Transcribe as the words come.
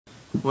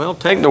Well,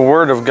 take the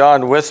Word of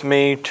God with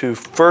me to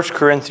 1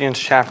 Corinthians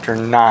chapter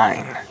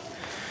 9.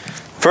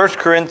 1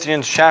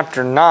 Corinthians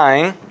chapter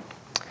 9,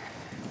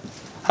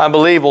 I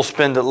believe we'll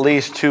spend at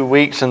least 2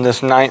 weeks in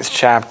this 9th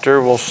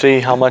chapter. We'll see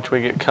how much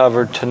we get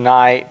covered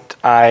tonight.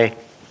 I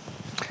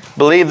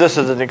believe this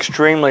is an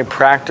extremely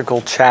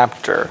practical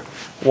chapter,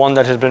 one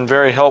that has been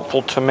very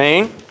helpful to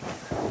me,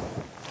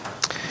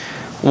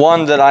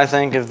 one that I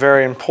think is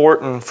very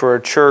important for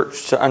a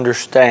church to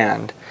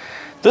understand.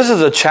 This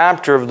is a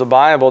chapter of the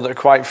Bible that,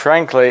 quite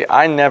frankly,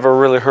 I never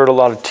really heard a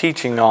lot of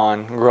teaching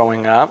on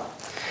growing up.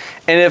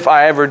 And if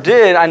I ever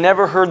did, I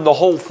never heard the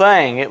whole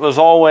thing. It was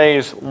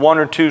always one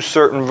or two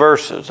certain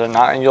verses.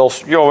 And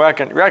you'll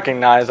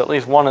recognize at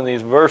least one of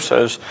these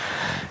verses.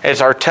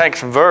 It's our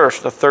text verse.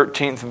 The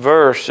 13th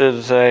verse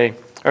is the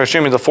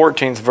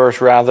 14th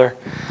verse rather,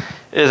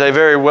 is a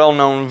very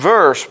well-known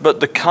verse. But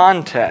the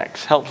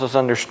context helps us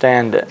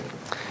understand it.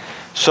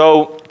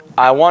 So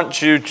I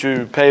want you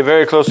to pay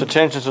very close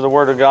attention to the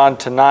Word of God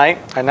tonight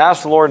and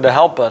ask the Lord to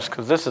help us,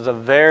 because this is a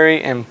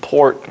very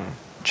important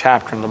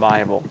chapter in the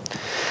Bible.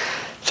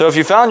 So if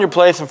you found your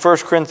place in 1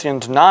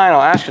 Corinthians 9,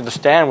 I'll ask you to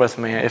stand with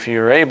me if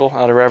you're able,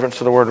 out of reverence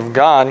to the Word of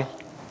God.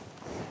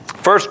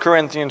 1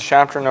 Corinthians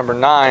chapter number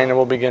 9, and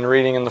we'll begin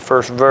reading in the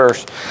first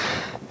verse.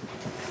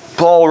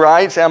 Paul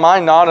writes, "Am I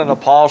not an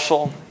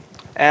apostle?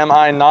 Am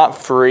I not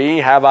free?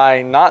 Have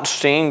I not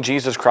seen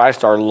Jesus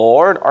Christ our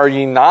Lord? Are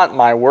ye not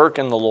my work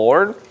in the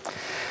Lord?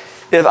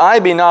 If I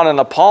be not an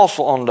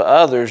apostle unto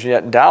others,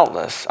 yet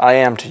doubtless I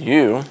am to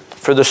you.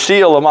 For the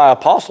seal of my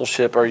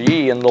apostleship are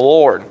ye in the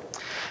Lord.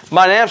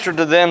 Mine answer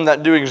to them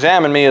that do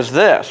examine me is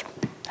this: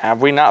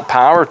 Have we not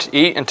power to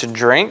eat and to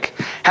drink?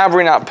 Have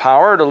we not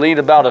power to lead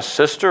about a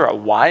sister, a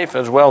wife,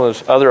 as well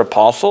as other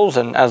apostles,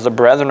 and as the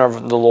brethren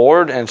of the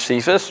Lord and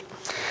Cephas?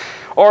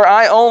 Or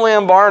I only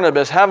am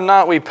Barnabas, have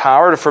not we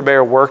power to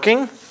forbear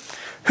working?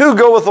 Who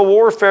goeth a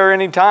warfare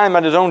any time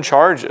at his own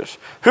charges?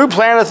 Who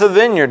planteth a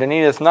vineyard and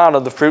eateth not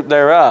of the fruit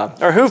thereof?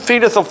 Or who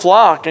feedeth a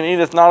flock and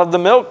eateth not of the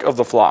milk of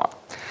the flock?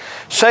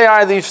 Say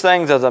I these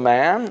things as a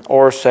man,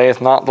 or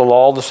saith not the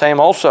law the same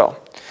also?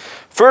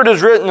 For it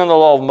is written in the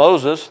law of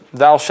Moses,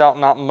 Thou shalt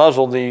not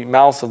muzzle the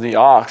mouth of the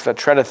ox that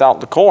treadeth out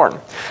the corn.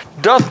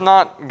 Doth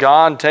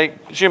God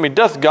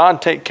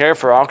take care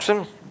for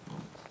oxen?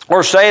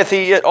 Or saith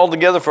he it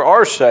altogether for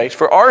our sakes?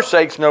 For our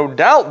sakes no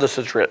doubt this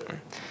is written,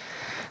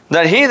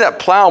 that he that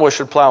ploweth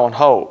should plow in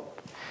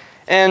hope,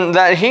 and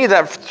that he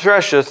that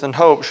thresheth in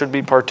hope should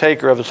be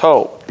partaker of his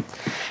hope.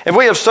 If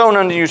we have sown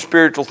unto you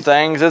spiritual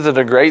things, is it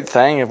a great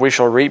thing if we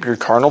shall reap your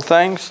carnal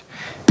things?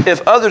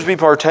 If others be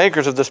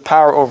partakers of this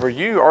power over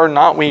you, are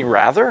not we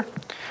rather?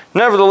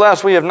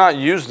 Nevertheless, we have not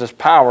used this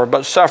power,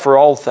 but suffer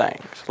all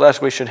things,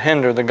 lest we should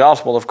hinder the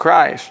gospel of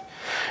Christ.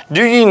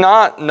 Do ye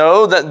not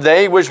know that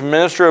they which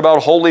minister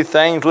about holy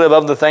things live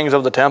of the things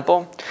of the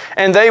temple?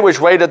 And they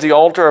which wait at the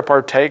altar are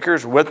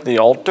partakers with the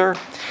altar?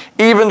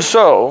 Even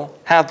so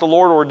hath the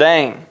Lord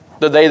ordained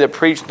that they that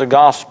preach the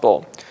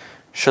gospel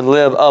should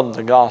live of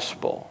the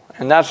gospel."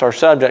 And that's our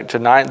subject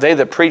tonight. They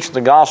that preach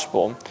the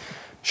gospel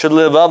should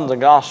live of the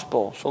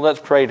gospel. So let's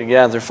pray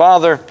together.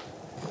 Father,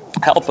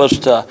 help us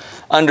to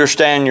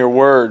understand your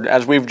word.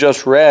 As we've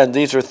just read,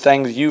 these are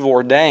things you've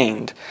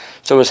ordained.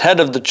 So as head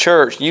of the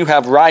church, you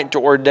have right to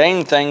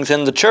ordain things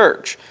in the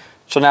church.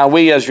 So now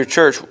we as your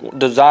church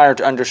desire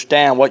to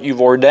understand what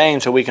you've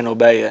ordained so we can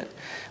obey it.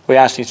 We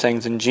ask these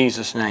things in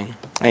Jesus' name.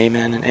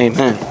 Amen and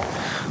amen.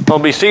 Well,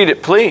 be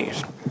seated,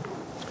 please.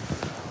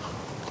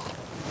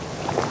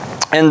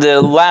 In the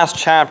last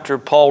chapter,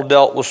 Paul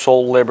dealt with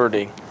soul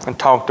liberty and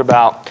talked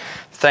about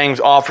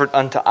things offered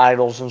unto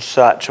idols and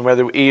such, and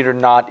whether we eat or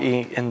not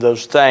eat in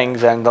those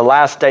things. And the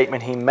last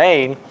statement he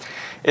made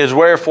is,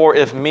 "Wherefore,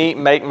 if meat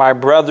make my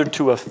brother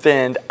to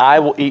offend, I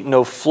will eat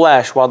no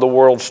flesh while the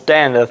world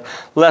standeth,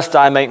 lest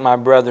I make my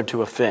brother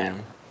to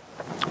offend."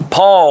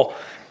 Paul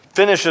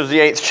finishes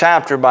the 8th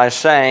chapter by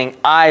saying,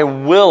 "I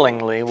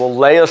willingly will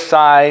lay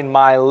aside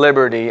my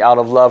liberty out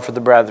of love for the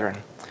brethren.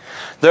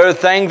 There are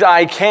things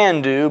I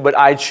can do, but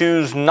I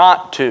choose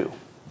not to,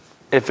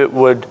 if it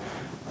would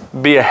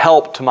be a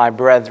help to my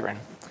brethren."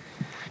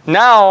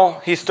 Now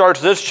he starts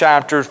this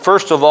chapter.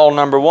 First of all,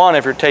 number one,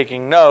 if you're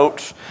taking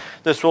notes,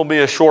 this will be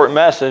a short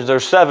message.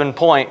 There's 7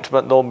 points,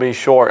 but they'll be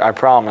short, I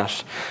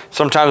promise.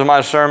 Sometimes in my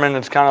sermon,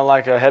 it's kind of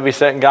like a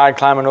heavy-set guy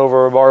climbing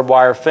over a barbed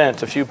wire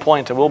fence. A few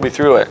points, and we'll be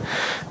through it.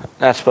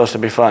 That's supposed to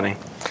be funny.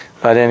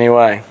 But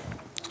anyway,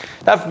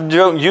 that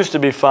joke used to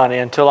be funny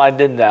until I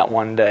did that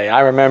one day.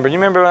 I remember. You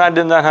remember when I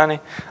did that,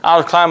 honey? I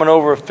was climbing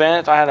over a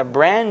fence. I had a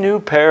brand new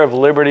pair of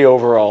Liberty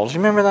overalls. You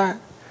remember that?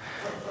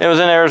 It was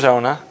in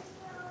Arizona.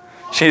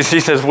 She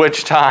says,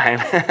 "Which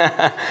time?"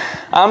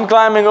 I'm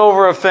climbing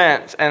over a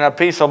fence and a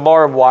piece of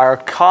barbed wire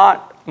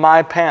caught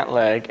my pant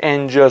leg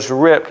and just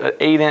ripped an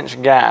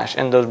 8-inch gash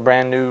in those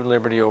brand new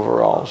Liberty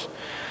overalls.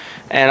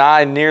 And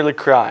I nearly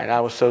cried.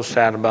 I was so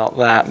sad about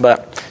that.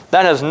 But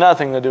that has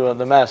nothing to do with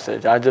the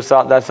message. I just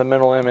thought that's a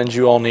mental image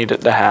you all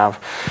needed to have.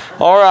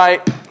 All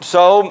right.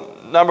 So,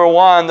 number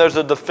one, there's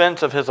a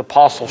defense of his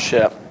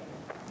apostleship.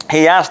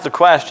 he asked the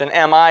question,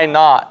 am I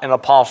not an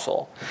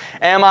apostle?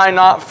 Am I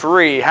not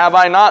free? Have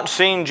I not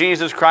seen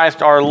Jesus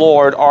Christ our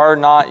Lord? Are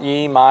not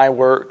ye my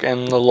work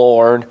in the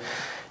Lord?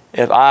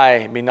 If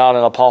I be not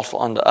an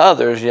apostle unto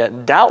others,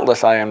 yet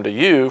doubtless I am to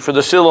you, for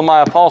the seal of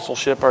my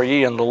apostleship are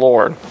ye in the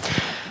Lord.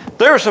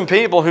 There are some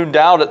people who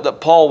doubted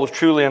that Paul was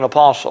truly an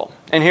apostle.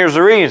 And here's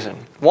the reason.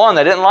 One,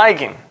 they didn't like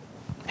him.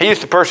 He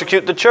used to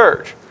persecute the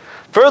church.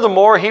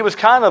 Furthermore, he was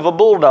kind of a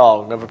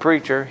bulldog of a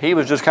preacher. He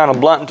was just kind of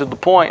blunt and to the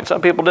point.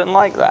 Some people didn't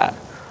like that.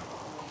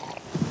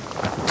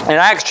 In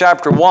Acts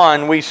chapter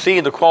 1, we see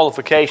the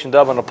qualifications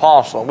of an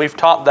apostle. We've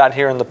taught that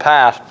here in the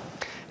past.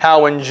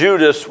 How when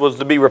Judas was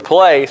to be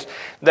replaced,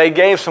 they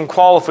gave some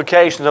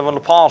qualifications of an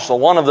apostle.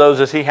 One of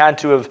those is he had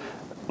to have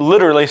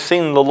literally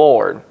seen the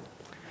Lord.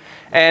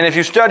 And if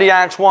you study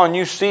Acts 1,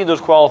 you see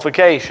those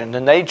qualifications.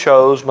 And they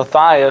chose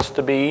Matthias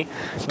to be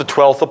the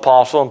 12th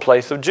apostle in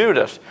place of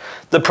Judas.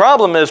 The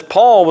problem is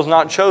Paul was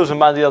not chosen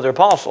by the other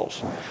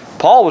apostles.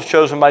 Paul was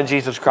chosen by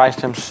Jesus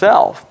Christ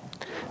himself.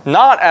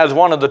 Not as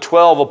one of the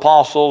 12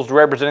 apostles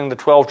representing the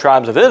 12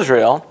 tribes of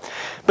Israel,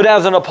 but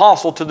as an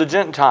apostle to the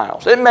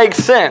Gentiles. It makes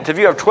sense. If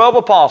you have 12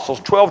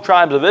 apostles, 12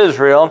 tribes of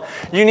Israel,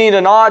 you need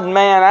an odd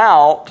man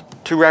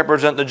out to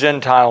represent the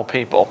Gentile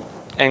people.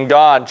 And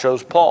God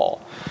chose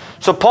Paul.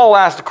 So Paul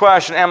asked the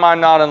question, am I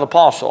not an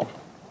apostle?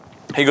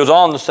 He goes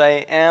on to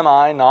say, am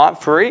I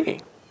not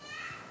free?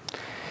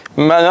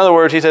 In other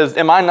words, he says,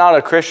 am I not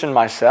a Christian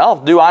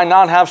myself? Do I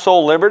not have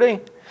soul liberty?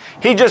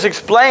 He just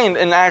explained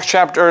in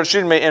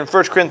in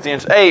 1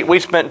 Corinthians 8, we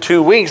spent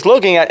 2 weeks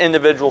looking at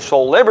individual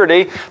soul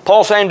liberty.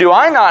 Paul saying, do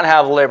I not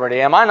have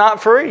liberty? Am I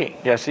not free?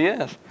 Yes, he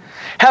is.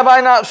 Have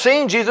I not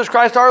seen Jesus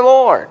Christ our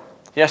Lord?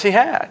 Yes, he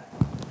had.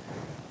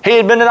 He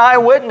had been an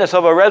eyewitness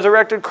of a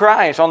resurrected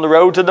Christ on the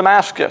road to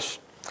Damascus.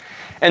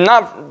 And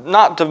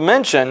not to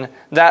mention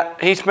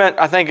that he spent,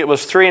 I think it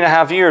was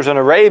 3.5 years in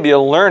Arabia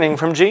learning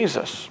from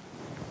Jesus.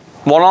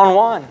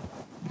 One-on-one.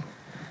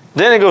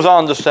 Then it goes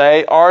on to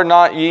say, are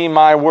not ye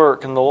my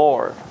work in the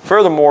Lord?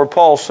 Furthermore,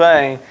 Paul's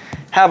saying,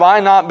 have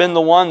I not been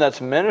the one that's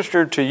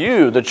ministered to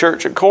you, the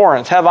church at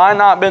Corinth? Have I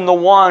not been the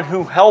one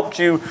who helped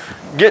you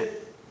get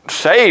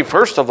saved,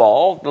 first of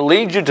all, to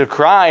lead you to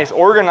Christ,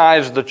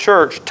 organized the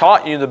church,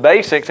 taught you the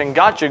basics, and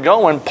got you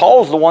going?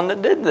 Paul's the one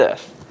that did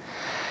this.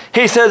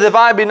 He says, if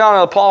I be not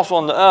an apostle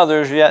unto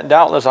others, yet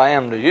doubtless I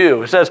am to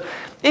you. He says,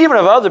 even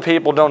if other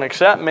people don't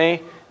accept me,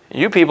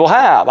 you people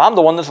have. I'm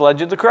the one that's led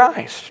you to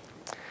Christ.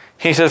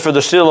 He says, for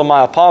the seal of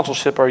my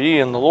apostleship are ye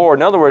in the Lord.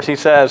 In other words, he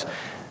says,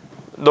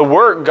 the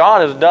work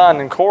God has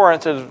done in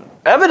Corinth is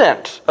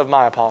evidence of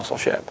my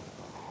apostleship.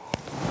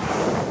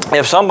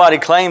 If somebody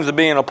claims to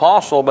be an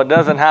apostle but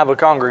doesn't have a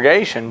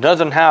congregation,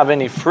 doesn't have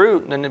any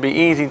fruit, then it'd be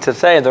easy to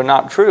say they're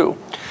not true.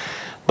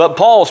 But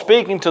Paul,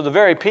 speaking to the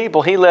very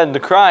people he led to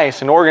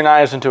Christ and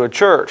organized into a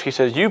church, he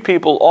says, you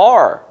people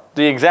are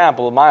the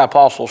example of my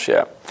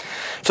apostleship.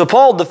 So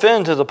Paul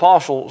defends his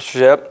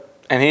apostleship,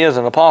 and he is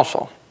an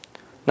apostle.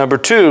 Number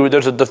 2,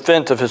 there's a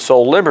defense of his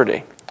soul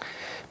liberty.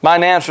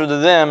 Mine answer to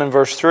them in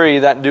verse 3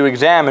 that do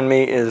examine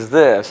me is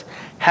this: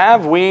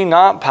 have we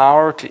not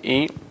power to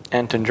eat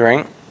and to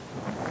drink?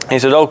 He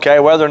said, okay,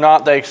 whether or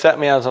not they accept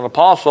me as an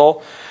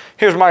apostle,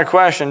 here's my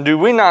question. Do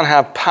we not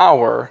have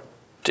power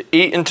to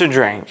eat and to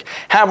drink?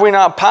 Have we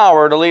not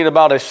power to lead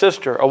about a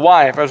sister, a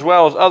wife, as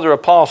well as other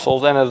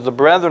apostles, and as the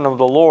brethren of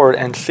the Lord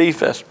and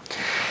Cephas?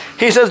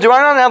 He says, do I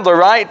not have the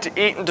right to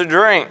eat and to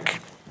drink?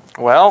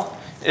 Well,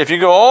 if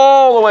you go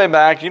all the way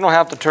back, you don't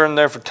have to turn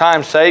there for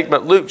time's sake,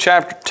 but Luke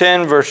chapter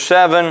 10, verse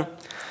 7,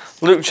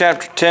 Luke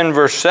chapter 10,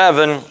 verse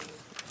 7,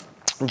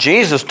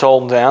 Jesus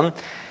told them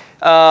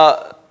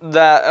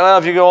that, well,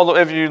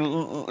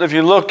 if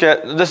you look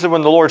at, this is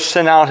when the Lord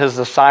sent out his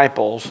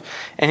disciples,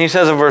 and he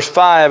says in verse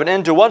 5, and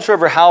into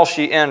whatsoever house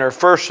ye enter,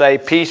 first say,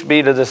 peace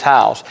be to this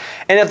house.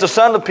 And if the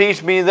Son of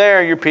peace be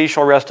there, your peace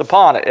shall rest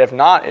upon it. If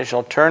not, it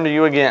shall turn to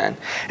you again.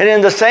 And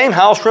in the same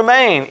house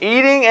remain,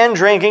 eating and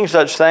drinking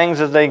such things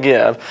as they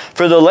give.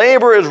 For the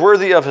laborer is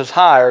worthy of his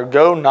hire.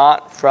 Go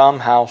not from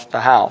house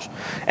to house.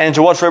 And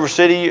into whatsoever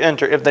city you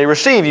enter, if they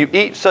receive you,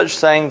 eat such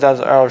things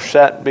as are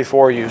set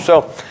before you.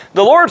 So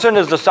the Lord sent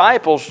his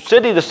disciples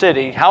city to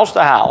city, house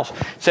to house,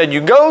 said,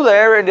 you go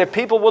there, and if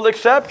people will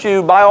accept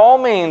you, by all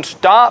means,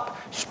 stop,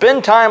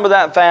 spend time with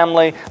that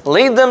family,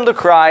 lead them to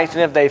Christ,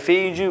 and if they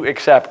feed you,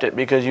 accept it,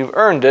 because you've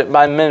earned it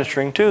by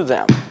ministering to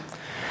them.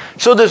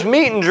 So this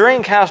meat and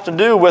drink has to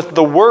do with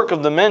the work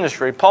of the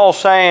ministry. Paul's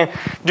saying,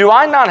 do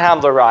I not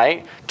have the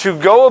right to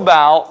go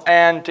about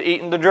and to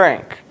eat and to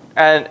drink?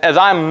 And as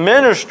I'm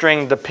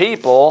ministering to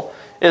people,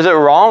 is it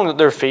wrong that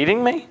they're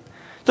feeding me?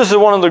 This is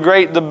one of the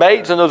great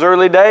debates in those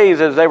early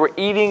days as they were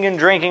eating and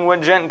drinking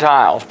with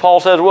Gentiles. Paul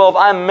says, well, if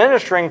I'm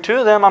ministering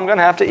to them, I'm going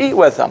to have to eat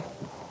with them.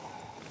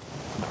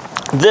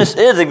 This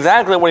is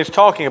exactly what he's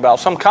talking about.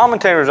 Some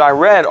commentators I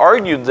read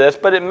argued this,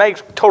 but it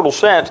makes total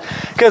sense.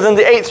 Because in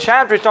the 8th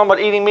chapter, he's talking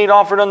about eating meat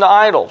offered unto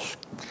idols.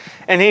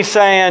 And he's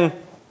saying,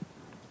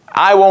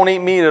 I won't eat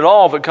meat at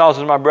all if it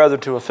causes my brother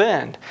to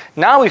offend.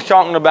 Now he's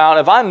talking about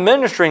if I'm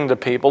ministering to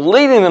people,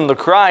 leading them to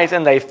Christ,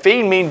 and they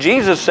feed me,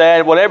 Jesus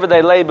said, whatever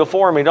they lay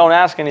before me, don't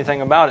ask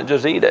anything about it,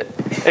 just eat it.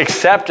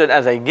 Accept it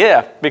as a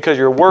gift because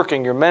you're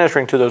working, you're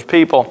ministering to those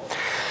people.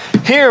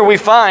 Here we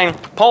find,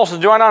 Paul says,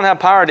 do I not have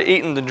power to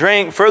eat and to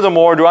drink?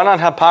 Furthermore, do I not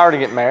have power to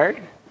get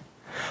married?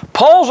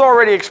 Paul's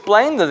already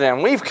explained to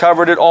them. We've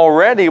covered it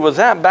already. Was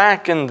that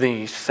back in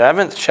the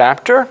 7th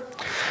chapter?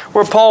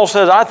 Where Paul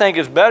says, I think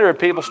it's better if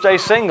people stay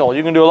single.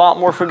 You can do a lot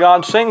more for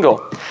God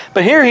single.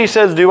 But here he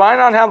says, do I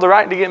not have the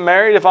right to get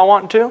married if I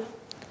want to?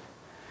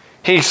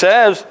 He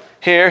says,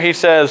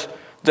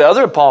 the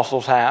other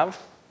apostles have.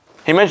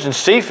 He mentions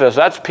Cephas,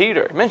 that's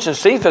Peter. He mentions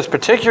Cephas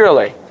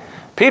particularly.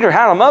 Peter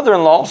had a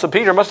mother-in-law, so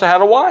Peter must have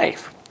had a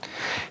wife.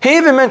 He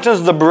even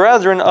mentions the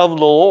brethren of the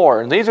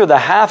Lord. These are the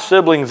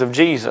half-siblings of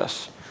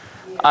Jesus.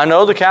 I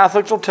know the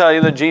Catholics will tell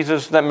you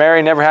that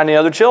Mary never had any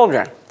other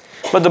children.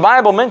 But the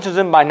Bible mentions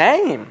them by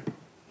name.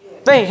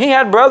 He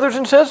had brothers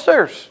and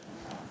sisters.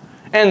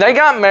 And they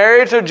got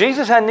married, so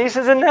Jesus had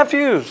nieces and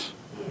nephews.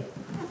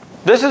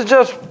 This is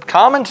just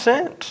common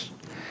sense.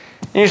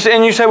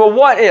 And you say, well,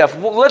 what if?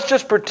 Well, let's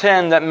just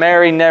pretend that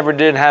Mary never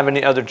did have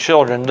any other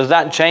children. Does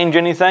that change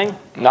anything?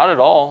 Not at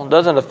all. It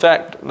doesn't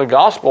affect the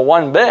gospel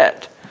one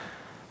bit.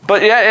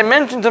 But yeah, it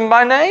mentions them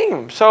by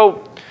name.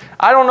 So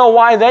I don't know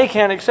why they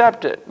can't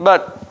accept it.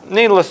 But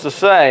needless to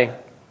say,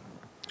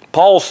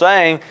 Paul's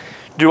saying,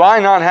 do I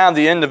not have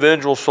the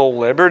individual soul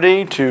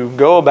liberty to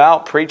go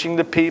about preaching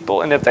to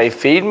people? And if they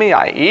feed me,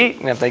 I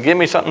eat. And if they give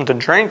me something to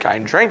drink, I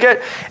drink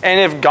it. And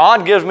if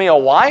God gives me a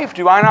wife,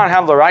 do I not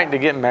have the right to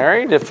get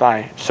married if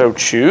I so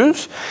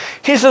choose?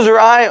 He says, or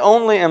I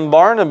only and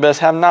Barnabas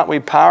have not we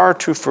power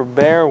to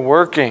forbear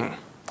working?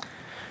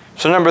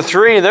 So number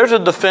 3, there's a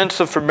defense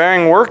of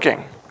forbearing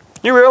working.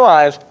 You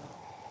realize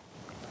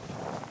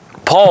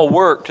Paul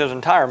worked his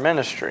entire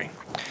ministry.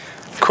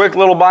 Quick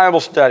little Bible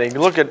study.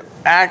 Look at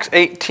Acts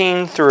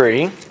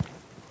 18:3.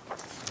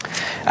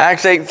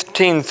 Acts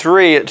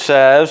 18:3 it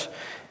says,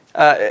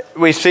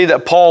 we see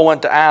that Paul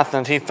went to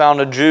Athens. He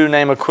found a Jew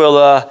named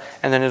Aquila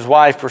and then his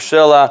wife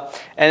Priscilla.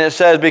 And it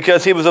says,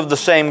 because he was of the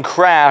same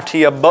craft,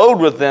 he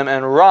abode with them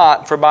and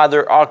wrought, for by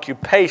their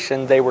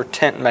occupation they were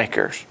tent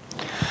makers.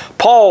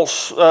 Paul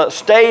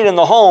stayed in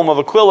the home of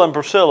Aquila and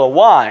Priscilla.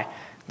 Why?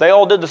 They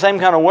all did the same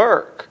kind of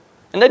work.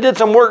 And they did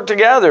some work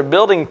together,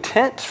 building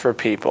tents for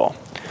people.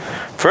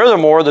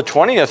 Furthermore, the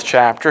 20th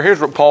chapter, here's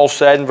what Paul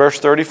said in verse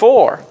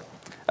 34.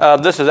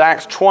 This is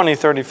Acts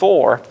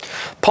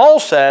 20:34. Paul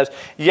says,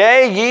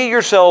 yea, ye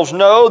yourselves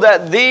know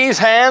that these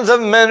hands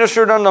have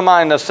ministered unto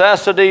my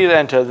necessities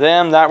and to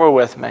them that were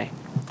with me.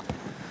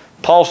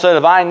 Paul said,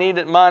 if I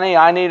needed money,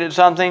 I needed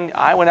something,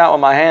 I went out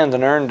with my hands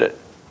and earned it.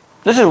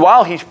 This is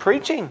while he's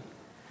preaching.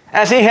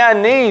 As he had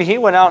need, he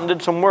went out and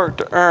did some work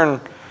to earn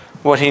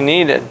what he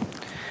needed.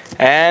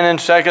 And in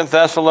 2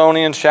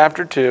 Thessalonians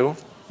chapter 2,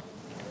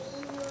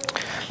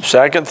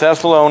 2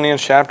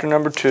 Thessalonians chapter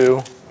number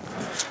 2,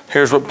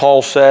 here's what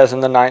Paul says in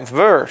the 9th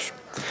verse.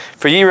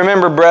 For ye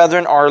remember,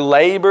 brethren, our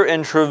labor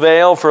and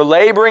travail, for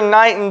laboring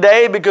night and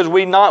day, because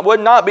we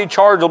would not be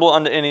chargeable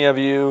unto any of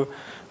you,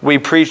 we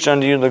preached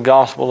unto you the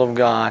gospel of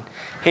God.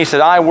 He said,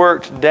 I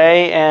worked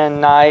day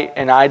and night,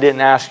 and I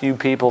didn't ask you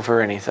people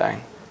for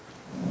anything.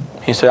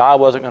 He said, I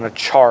wasn't going to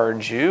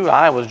charge you.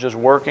 I was just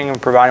working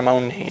and providing my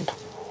own need.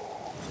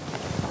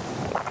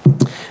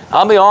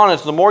 I'll be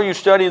honest, the more you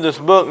study this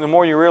book, the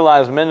more you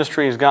realize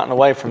ministry has gotten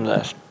away from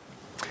this.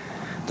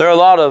 There are a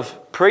lot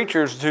of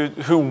preachers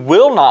who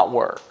will not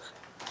work.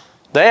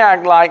 They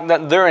act like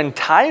that they're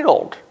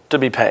entitled to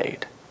be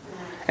paid.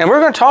 And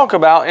we're going to talk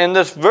about in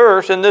this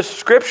verse, in this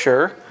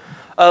scripture,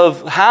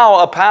 of how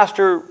a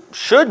pastor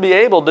should be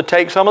able to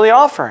take some of the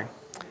offering.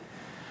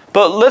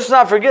 But let's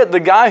not forget, the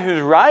guy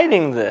who's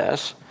writing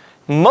this,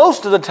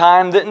 most of the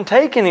time didn't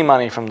take any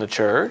money from the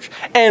church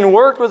and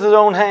worked with his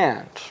own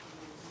hands.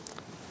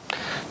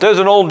 There's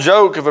an old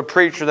joke of a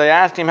preacher. They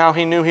asked him how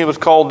he knew he was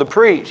called to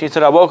preach. He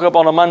said, I woke up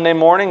on a Monday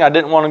morning, I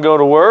didn't want to go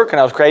to work, and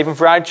I was craving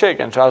fried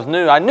chicken. So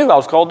I knew I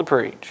was called to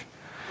preach.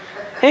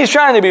 He's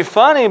trying to be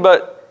funny,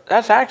 but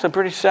that's actually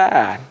pretty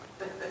sad.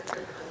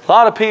 A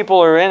lot of people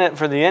are in it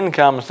for the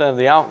income instead of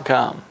the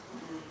outcome.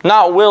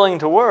 Not willing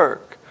to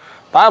work.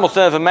 The Bible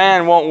says if a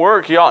man won't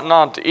work, he ought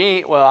not to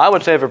eat. Well, I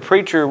would say if a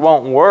preacher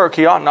won't work,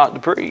 he ought not to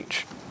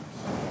preach.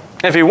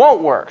 If he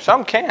won't work,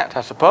 some can't,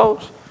 I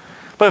suppose.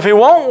 But if he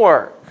won't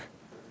work,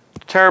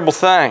 terrible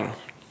thing.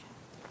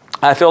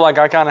 I feel like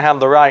I kind of have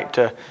the right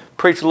to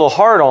preach a little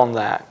hard on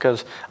that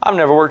because I've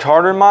never worked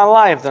harder in my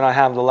life than I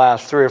have the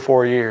last 3 or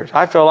 4 years.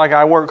 I feel like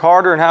I work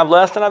harder and have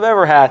less than I've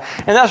ever had.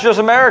 And that's just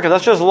America.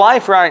 That's just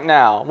life right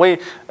now.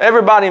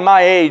 Everybody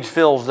my age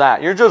feels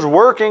that. You're just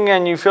working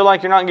and you feel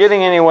like you're not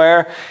getting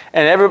anywhere.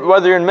 And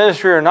whether you're in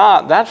ministry or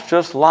not, that's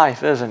just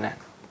life, isn't it?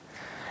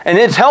 And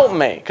it's helped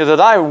me because as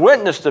I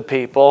witness to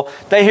people,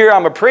 they hear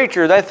I'm a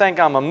preacher, they think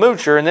I'm a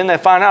moocher, and then they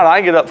find out I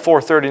get up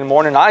 4:30 in the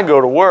morning, I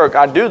go to work,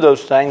 I do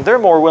those things. They're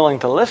more willing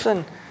to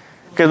listen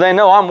because they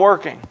know I'm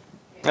working.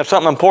 There's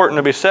something important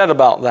to be said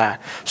about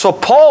that. So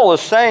Paul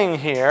is saying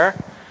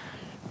here,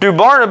 Do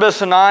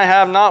Barnabas and I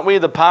have not we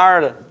the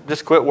power to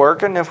just quit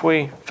working if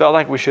we felt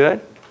like we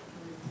should?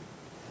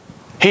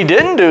 He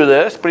didn't do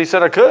this, but he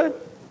said I could.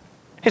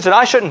 He said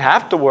I shouldn't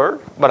have to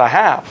work, but I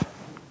have.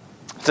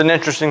 It's an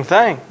interesting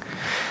thing.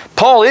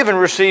 Paul even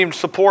received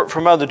support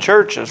from other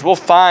churches. We'll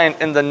find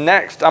in the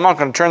next, I'm not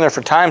going to turn there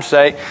for time's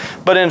sake,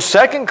 but in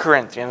 2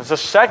 Corinthians, the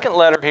second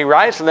letter he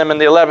writes to them in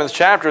the 11th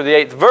chapter, the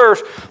 8th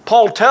verse,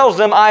 Paul tells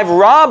them, I've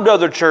robbed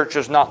other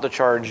churches not to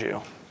charge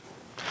you.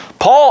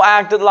 Paul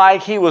acted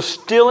like he was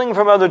stealing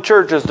from other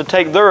churches to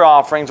take their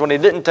offerings when he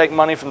didn't take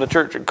money from the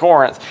church at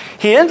Corinth.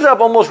 He ends up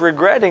almost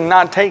regretting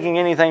not taking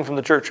anything from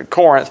the church at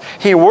Corinth.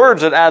 He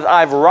words it as,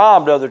 I've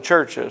robbed other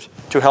churches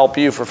to help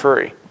you for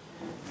free.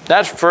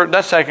 That's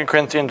 2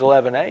 Corinthians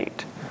 11:8.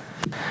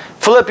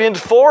 Philippians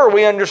 4,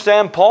 we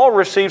understand Paul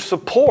received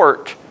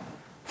support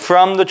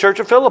from the church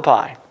of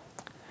Philippi.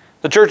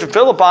 The church of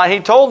Philippi, he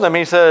told them,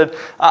 he said,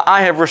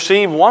 I have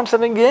received once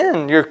and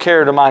again your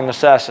care to my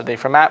necessity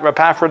from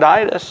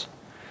Epaphroditus.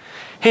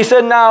 He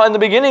said, now in the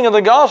beginning of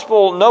the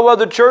gospel, no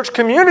other church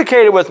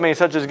communicated with me,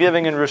 such as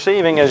giving and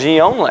receiving as ye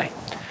only.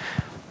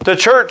 The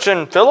church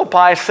in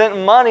Philippi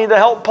sent money to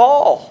help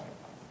Paul.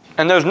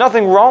 And there's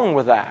nothing wrong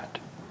with that.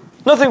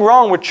 Nothing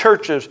wrong with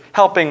churches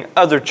helping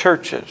other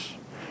churches.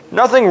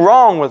 Nothing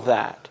wrong with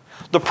that.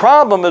 The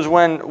problem is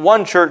when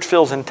one church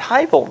feels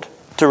entitled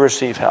to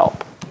receive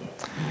help.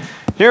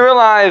 You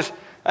realize,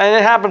 and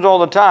it happens all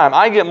the time,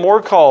 I get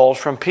more calls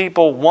from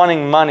people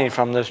wanting money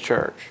from this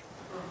church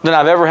than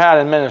I've ever had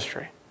in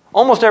ministry.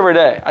 Almost every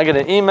day. I get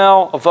an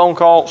email, a phone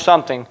call,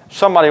 something,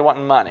 somebody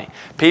wanting money.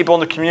 People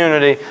in the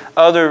community,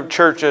 other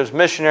churches,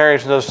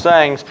 missionaries, those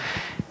things.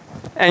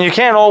 And you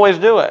can't always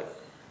do it.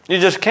 You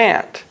just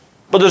can't.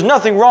 But there's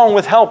nothing wrong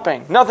with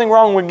helping. Nothing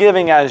wrong with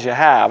giving as you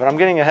have. And I'm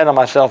getting ahead of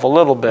myself a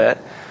little bit.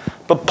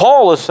 But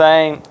Paul is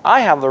saying,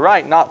 I have the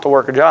right not to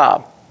work a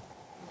job.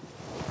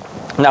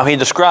 Now he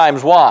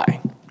describes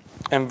why.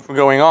 And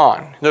going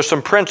on. There's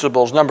some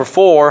principles. Number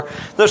 4,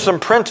 there's some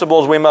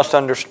principles we must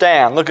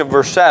understand. Look at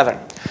verse 7.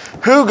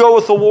 Who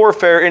goeth to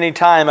warfare any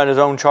time at his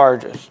own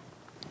charges?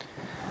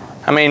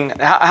 I mean,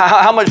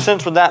 how much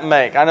sense would that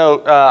make? I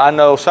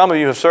know some of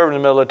you have served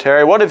in the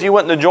military. What if you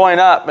went to join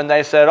up and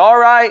they said, all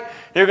right,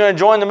 you're going to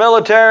join the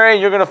military,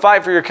 you're going to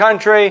fight for your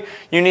country,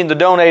 you need to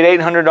donate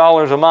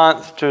 $800 a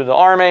month to the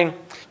Army,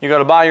 you got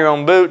to buy your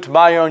own boots,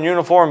 buy your own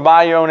uniform,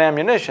 buy your own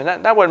ammunition.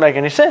 That wouldn't make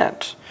any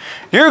sense.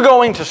 You're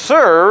going to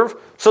serve,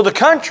 so the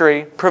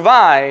country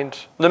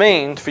provides the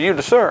means for you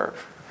to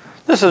serve.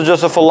 This is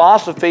just a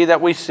philosophy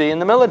that we see in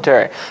the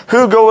military.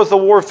 Who goeth to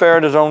warfare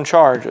at his own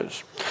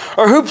charges?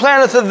 Or who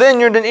planteth a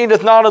vineyard and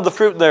eateth not of the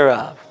fruit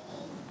thereof?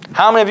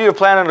 How many of you have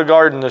planted a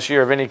garden this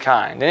year of any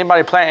kind?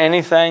 Anybody plant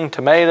anything?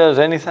 Tomatoes,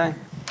 anything?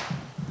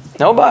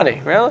 Nobody,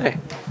 really?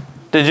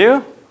 Did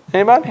you?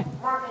 Anybody?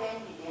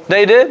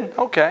 They did?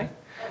 Okay.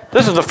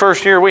 This is the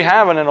first year we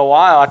haven't in a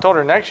while. I told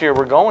her next year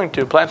we're going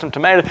to plant some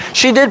tomatoes.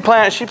 She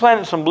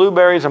planted some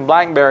blueberries and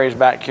blackberries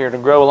back here to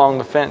grow along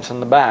the fence in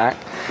the back.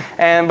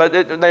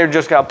 But they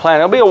just got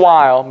planted. It'll be a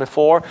while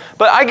before.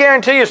 But I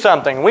guarantee you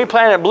something. We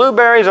planted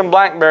blueberries and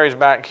blackberries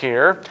back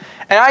here.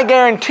 And I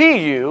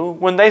guarantee you,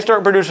 when they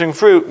start producing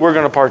fruit, we're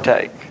going to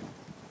partake.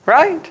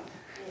 Right?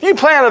 If you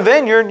plant a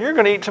vineyard, you're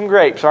going to eat some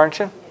grapes, aren't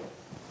you?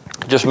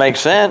 It just makes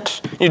sense.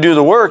 You do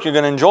the work, you're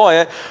going to enjoy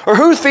it. Or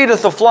who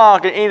feedeth the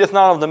flock and eateth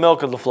not of the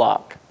milk of the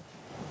flock?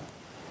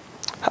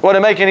 Would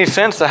it make any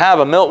sense to have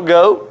a milk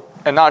goat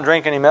and not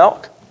drink any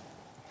milk?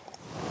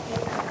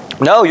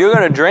 No, you're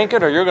going to drink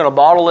it or you're going to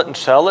bottle it and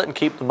sell it and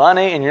keep the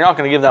money, and you're not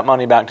going to give that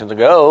money back to the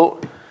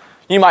goat.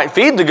 You might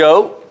feed the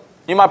goat.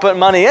 You might put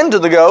money into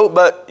the goat,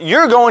 but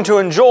you're going to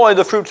enjoy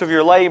the fruits of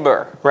your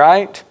labor,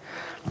 right?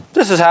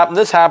 This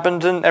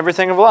happens in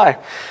everything of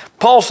life.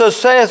 Paul says,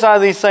 saith I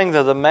these things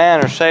as a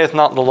man, or saith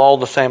not the law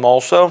the same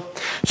also?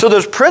 So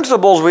there's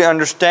principles we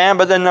understand,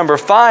 but then number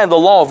 5, the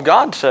law of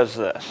God says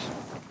this.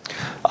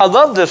 I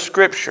love this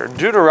scripture,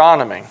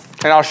 Deuteronomy,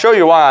 and I'll show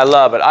you why I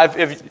love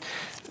it.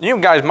 You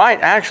guys might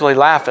actually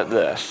laugh at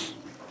this.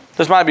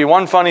 This might be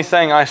one funny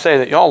thing I say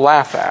that y'all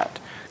laugh at,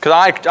 because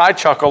I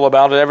chuckle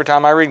about it every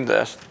time I read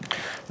this.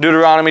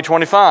 Deuteronomy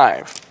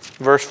 25,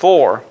 verse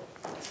 4.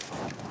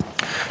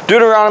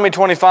 Deuteronomy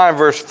 25,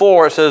 verse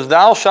 4, it says,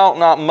 Thou shalt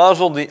not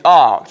muzzle the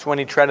ox when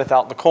he treadeth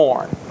out the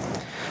corn.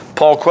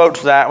 Paul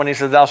quotes that when he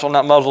says, Thou shalt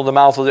not muzzle the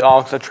mouth of the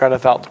ox that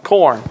treadeth out the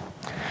corn.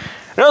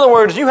 In other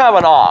words, you have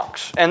an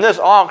ox, and this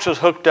ox is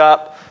hooked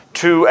up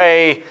to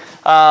a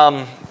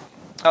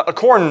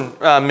corn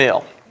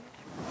mill.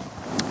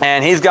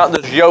 And he's got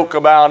this yoke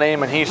about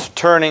him, and he's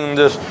turning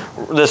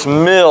this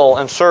mill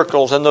in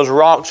circles, and those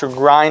rocks are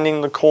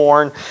grinding the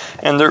corn,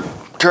 and they're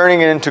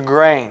turning it into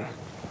grain.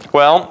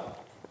 Well,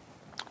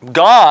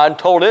 God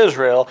told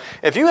Israel,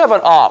 if you have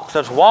an ox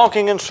that's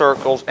walking in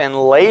circles and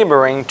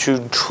laboring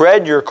to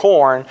tread your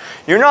corn,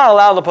 you're not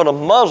allowed to put a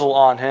muzzle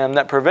on him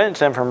that prevents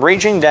him from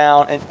reaching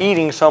down and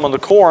eating some of the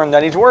corn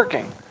that he's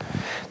working.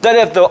 That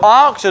if the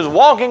ox is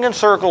walking in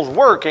circles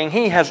working,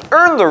 he has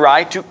earned the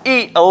right to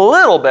eat a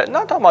little bit,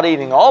 not talking about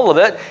eating all of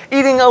it,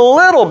 eating a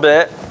little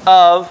bit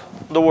of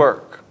the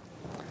work.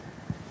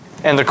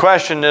 And the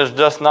question is,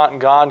 does not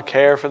God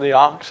care for the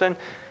oxen?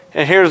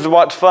 And here's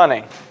what's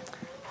funny.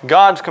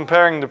 God's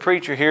comparing the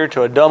preacher here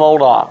to a dumb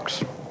old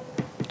ox.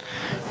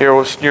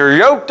 You're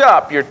yoked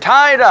up, you're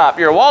tied up,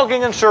 you're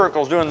walking in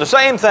circles, doing the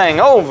same thing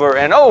over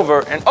and over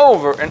and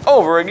over and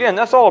over again.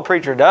 That's all a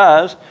preacher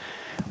does.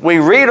 We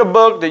read a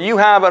book that you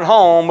have at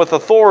home with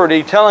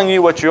authority telling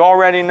you what you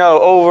already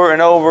know over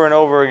and over and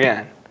over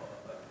again.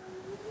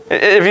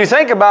 If you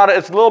think about it,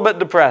 it's a little bit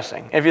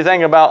depressing. If you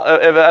think about,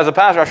 as a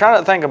pastor, I try not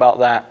to think about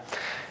that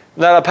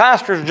a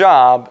pastor's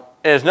job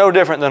is no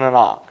different than an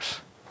ox.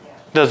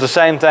 Does the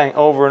same thing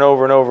over and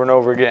over and over and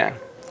over again.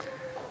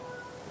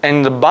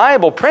 And the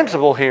Bible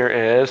principle here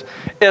is,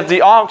 if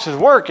the ox is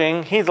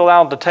working, he's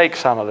allowed to take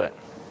some of it.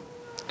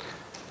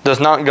 Does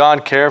not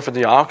God care for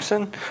the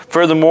oxen?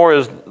 Furthermore,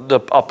 is the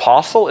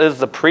apostle, is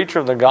the preacher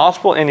of the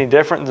gospel any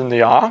different than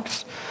the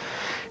ox?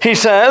 He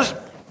says,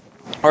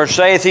 or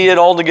saith he it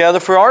altogether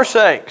for our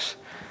sakes.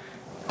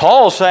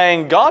 Paul's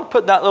saying God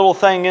put that little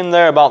thing in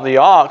there about the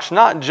ox,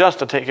 not just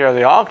to take care of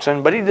the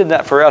oxen, but he did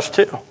that for us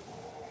too.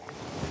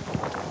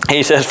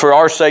 He says, for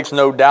our sakes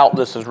no doubt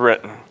this is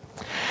written,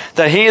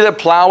 that he that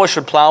ploweth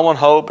should plow in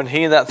hope, and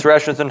he that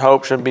thresheth in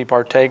hope should be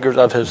partakers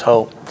of his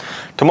hope.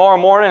 Tomorrow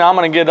morning I'm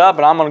going to get up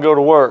and I'm going to go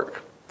to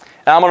work.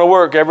 And I'm going to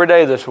work every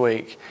day this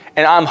week.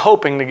 And I'm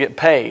hoping to get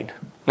paid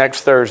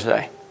next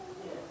Thursday.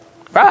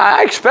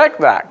 I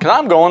expect that because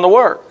I'm going to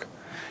work.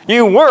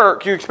 You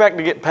work, you expect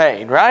to get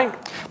paid, right?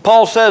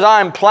 Paul says,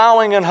 I'm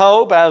plowing in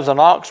hope. As an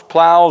ox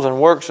plows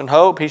and works in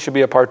hope, he should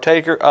be a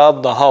partaker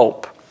of the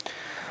hope.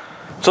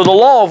 So the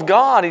law of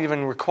God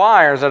even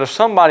requires that if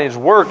somebody is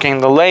working,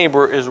 the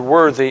labor is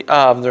worthy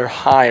of their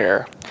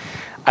hire.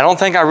 I don't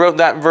think I wrote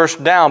that verse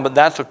down, but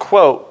that's a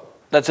quote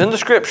that's in the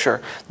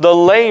Scripture. The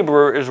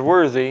laborer is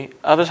worthy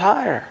of his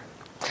hire.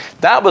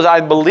 That was,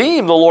 I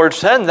believe the Lord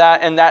said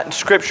that in that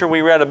Scripture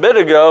we read a bit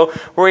ago,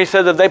 where He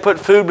said that they put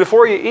food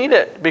before you eat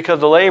it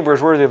because the laborer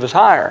is worthy of his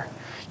hire.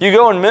 You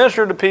go and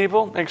minister to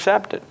people,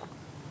 accept it.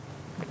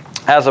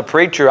 As a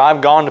preacher, I've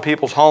gone to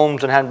people's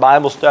homes and had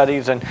Bible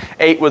studies and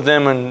ate with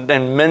them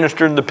and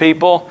ministered to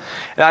people.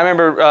 And I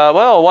remember,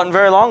 well, it wasn't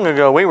very long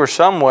ago, we were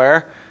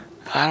somewhere.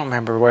 I don't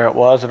remember where it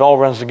was. It all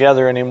runs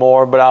together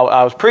anymore. But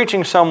I was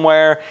preaching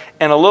somewhere,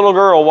 and a little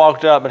girl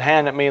walked up and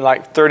handed me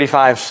like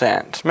 35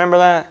 cents. Remember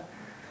that?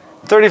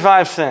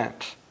 35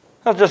 cents.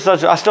 That's just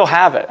such, I still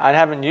have it. I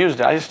haven't used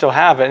it. I just still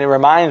have it. And it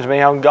reminds me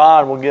how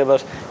God will give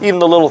us even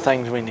the little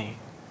things we need.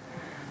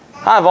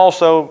 I've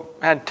also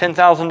had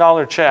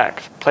 $10,000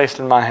 checks placed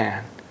in my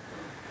hand.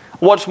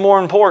 What's more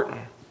important?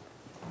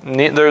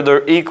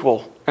 They're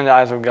equal in the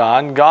eyes of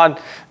God.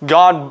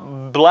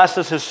 God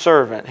blesses His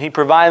servant. He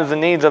provides the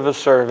needs of His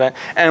servant,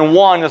 and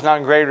one is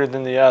not greater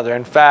than the other.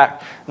 In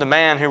fact, the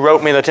man who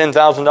wrote me the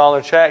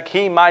 $10,000 check,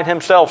 he might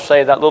himself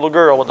say that little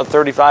girl with the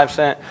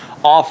 35-cent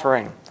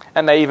offering,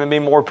 and may even be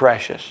more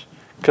precious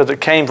because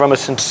it came from a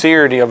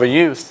sincerity of a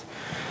youth.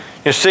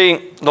 You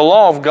see, the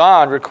law of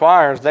God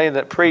requires they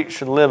that preach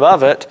should live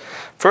of it.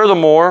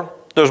 Furthermore,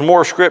 there's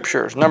more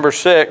scriptures. Number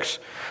 6,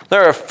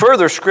 there are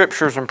further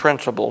scriptures and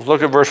principles.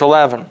 Look at verse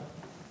 11.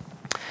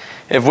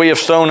 If we have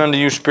sown unto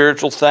you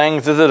spiritual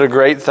things, is it a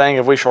great thing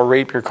if we shall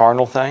reap your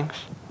carnal things?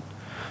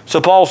 So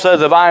Paul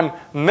says, if I'm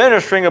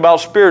ministering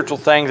about spiritual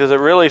things, is it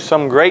really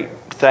some great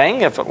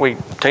thing if we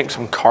take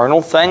some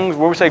carnal things?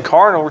 When we say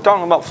carnal, we're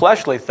talking about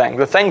fleshly things,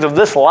 the things of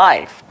this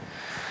life.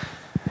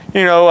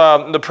 You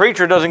know, the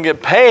preacher doesn't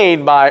get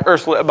paid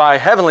by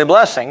heavenly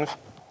blessings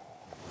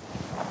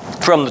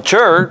from the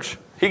church.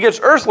 He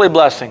gets earthly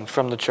blessings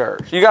from the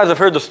church. You guys have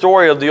heard the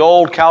story of the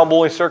old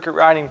cowboy circuit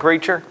riding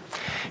preacher.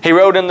 He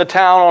rode into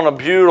town on a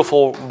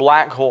beautiful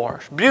black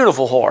horse.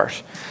 Beautiful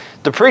horse.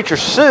 The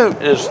preacher's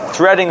suit is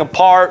threading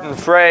apart and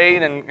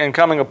frayed and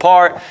coming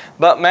apart.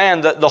 But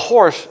man, the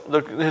horse,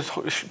 his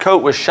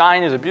coat was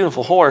shiny as a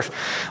beautiful horse.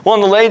 One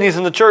of the ladies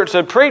in the church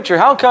said, "Preacher,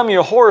 how come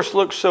your horse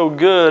looks so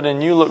good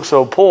and you look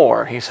so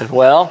poor?" He said,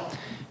 "Well,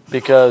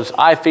 because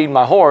I feed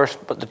my horse,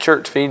 but the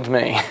church feeds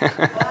me."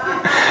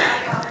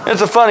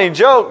 It's a funny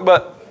joke,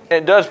 but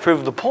it does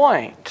prove the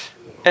point.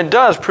 It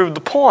does prove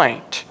the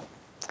point.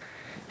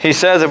 He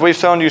says, if we've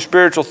sown you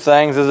spiritual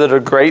things, is it a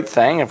great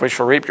thing if we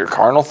shall reap your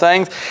carnal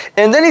things?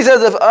 And then he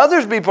says, if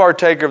others be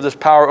partaker of this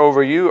power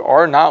over you,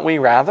 are not we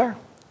rather?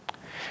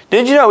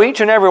 Did you know each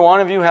and every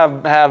one of you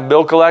have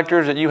bill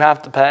collectors that you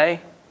have to pay?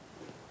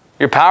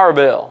 Your power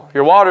bill,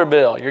 your water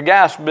bill, your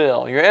gas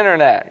bill, your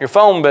internet, your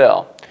phone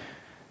bill.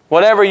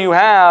 Whatever you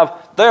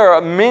have, there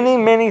are many,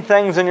 many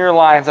things in your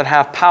life that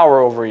have power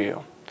over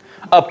you.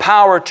 A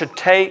power to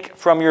take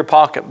from your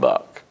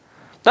pocketbook.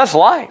 That's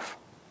life.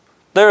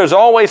 There is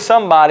always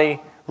somebody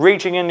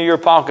reaching into your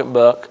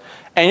pocketbook,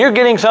 and you're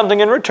getting something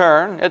in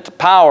return. It's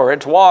power,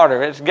 it's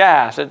water, it's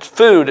gas, it's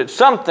food, it's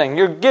something.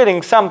 You're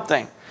getting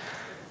something.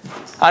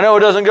 I know it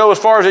doesn't go as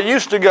far as it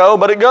used to go,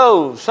 but it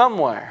goes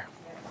somewhere.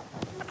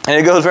 And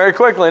it goes very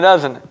quickly,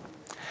 doesn't it?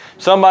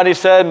 Somebody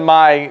said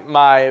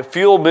my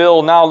fuel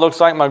bill now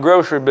looks like my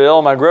grocery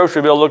bill. My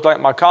grocery bill looks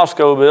like my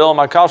Costco bill.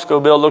 My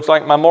Costco bill looks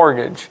like my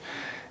mortgage.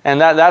 And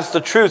that's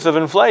the truth of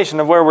inflation,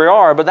 of where we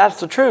are, but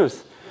that's the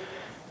truth.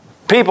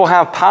 People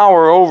have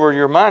power over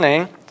your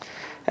money.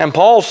 And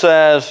Paul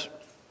says,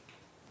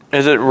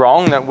 is it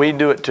wrong that we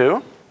do it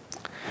too?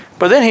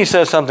 But then he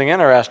says something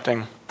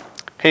interesting.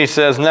 He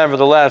says,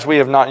 nevertheless, we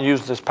have not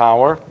used this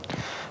power,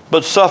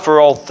 but suffer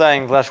all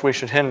things lest we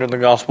should hinder the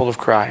gospel of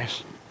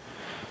Christ.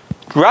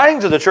 Writing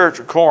to the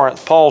church at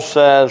Corinth, Paul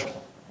says,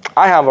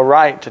 I have a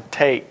right to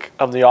take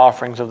of the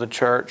offerings of the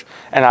church,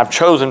 and I've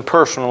chosen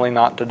personally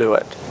not to do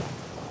it,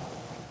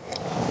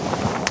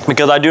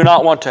 because I do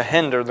not want to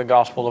hinder the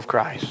gospel of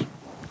Christ.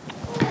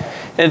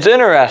 It's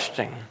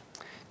interesting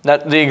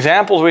that the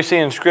examples we see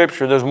in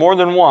Scripture, there's more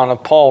than one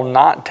of Paul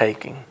not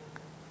taking.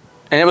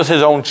 And it was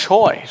his own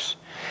choice.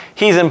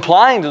 He's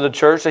implying to the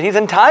church that he's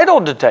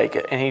entitled to take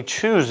it, and he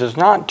chooses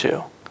not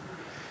to.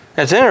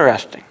 It's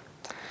interesting.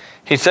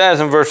 He says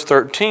in verse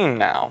 13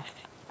 now,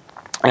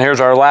 and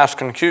here's our last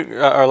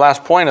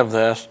point of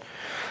this,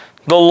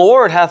 the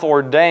Lord hath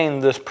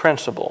ordained this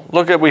principle.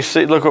 Look what we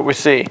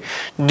see.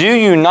 Do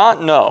you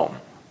not know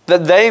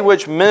that they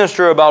which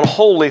minister about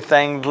holy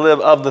things live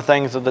of the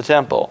things of the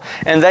temple,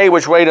 and they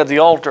which wait at the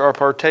altar are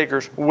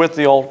partakers with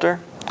the altar?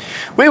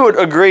 We would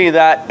agree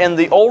that in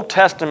the Old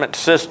Testament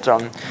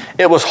system,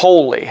 it was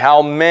holy,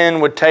 how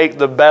men would take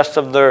the best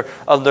of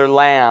their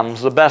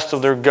lambs, the best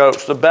of their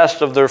goats, the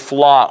best of their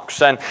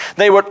flocks, and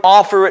they would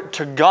offer it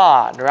to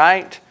God,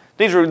 right?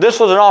 This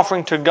was an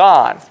offering to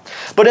God.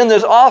 But in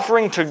this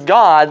offering to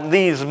God,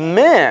 these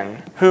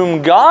men,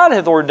 whom God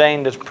hath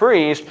ordained as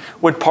priests,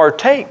 would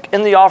partake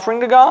in the offering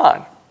to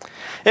God.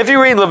 If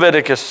you read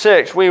Leviticus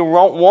 6, we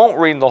won't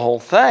read the whole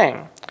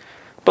thing.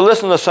 But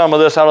listen to some of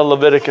this out of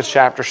Leviticus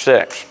chapter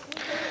 6.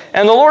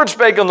 And the Lord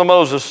spake unto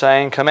Moses,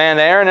 saying,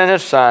 command Aaron and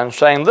his sons,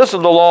 saying, this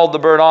is the law of the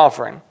burnt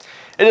offering.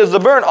 It is the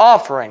burnt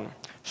offering.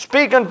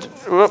 Speak unto...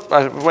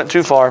 I went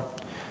too far.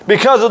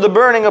 Because of the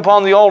burning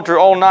upon the altar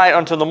all night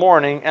unto the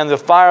morning, and the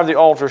fire of the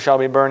altar shall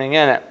be burning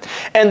in it.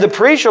 And the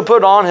priest shall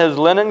put on his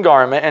linen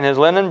garment, and his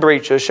linen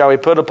breeches shall he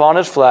put upon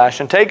his flesh,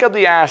 and take up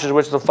the ashes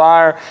which the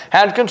fire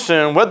had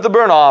consumed with the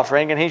burnt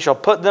offering, and he shall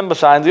put them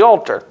beside the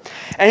altar.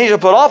 And he shall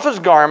put off his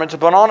garments,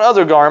 and put on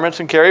other garments,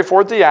 and carry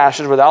forth the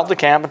ashes without the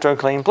camp into a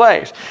clean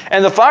place.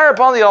 And the fire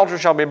upon the altar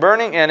shall be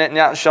burning in it, and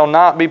it shall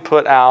not be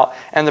put out.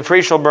 And the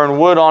priest shall burn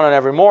wood on it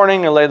every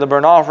morning, and lay the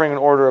burnt offering in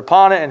order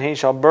upon it, and he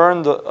shall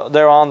burn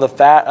thereon the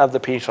fat of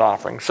the peace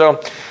offering.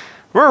 So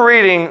we're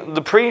reading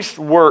the priest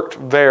worked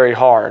very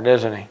hard,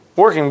 isn't he?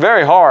 Working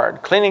very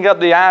hard, cleaning up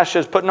the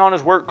ashes, putting on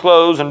his work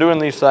clothes, and doing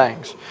these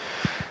things.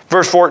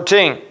 Verse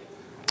 14,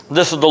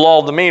 this is the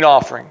law of the meat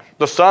offering.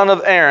 The son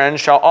of Aaron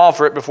shall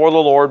offer it before the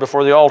Lord,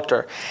 before the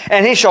altar.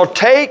 And he shall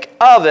take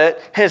of it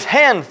his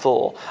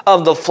handful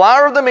of the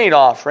flour of the meat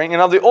offering,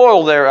 and of the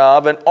oil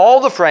thereof, and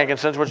all the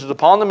frankincense which is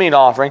upon the meat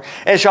offering,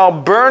 and shall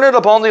burn it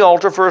upon the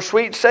altar for a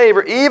sweet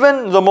savor,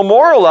 even the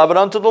memorial of it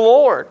unto the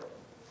Lord.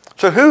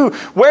 So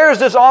where is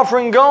this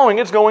offering going?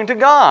 It's going to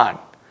God.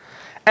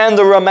 And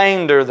the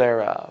remainder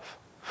thereof.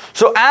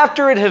 So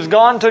after it has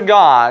gone to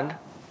God,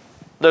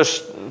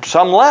 there's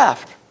some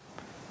left.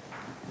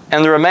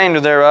 And the remainder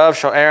thereof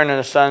shall Aaron and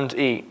his sons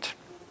eat.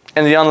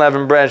 And the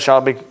unleavened bread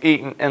shall be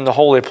eaten in the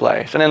holy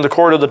place. And in the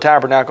court of the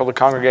tabernacle, the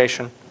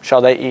congregation,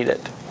 shall they eat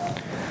it.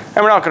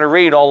 And we're not going to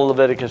read all of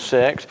Leviticus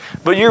 6.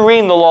 But you're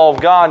reading the law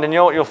of God, and you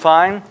know what you'll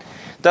find?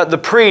 That the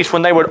priests,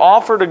 when they would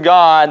offer to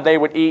God, they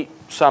would eat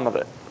some of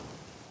it.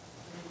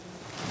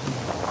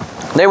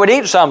 They would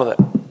eat some of it.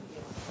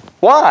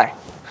 Why?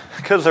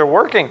 Because they're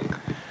working.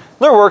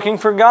 They're working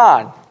for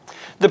God.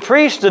 The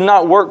priests did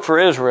not work for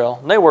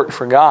Israel. They worked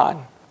for God.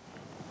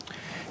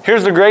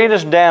 Here's the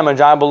greatest damage,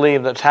 I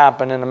believe, that's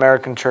happened in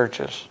American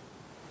churches.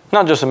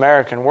 Not just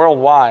American,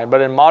 worldwide,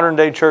 but in modern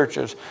day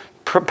churches.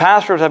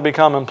 Pastors have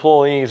become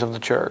employees of the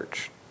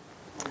church.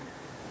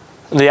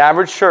 The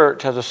average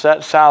church has a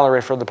set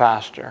salary for the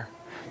pastor.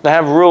 They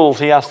have rules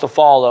he has to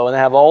follow, and they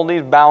have all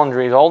these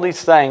boundaries, all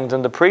these things,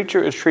 and the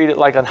preacher is treated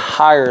like a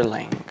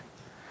hireling.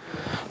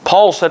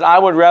 Paul said, I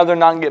would rather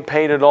not get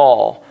paid at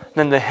all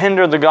than to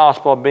hinder the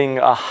gospel of being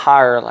a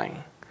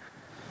hireling.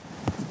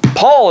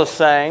 Paul is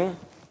saying,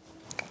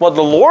 what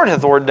the Lord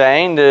hath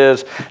ordained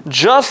is,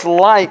 just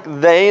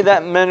like they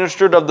that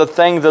ministered of the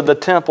things of the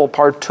temple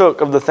partook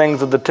of the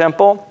things of the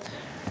temple,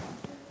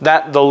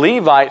 that the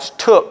Levites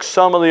took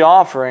some of the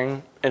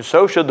offering, and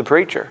so should the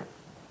preacher.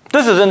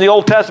 This is in the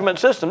Old Testament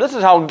system. This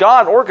is how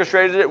God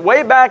orchestrated it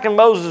way back in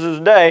Moses'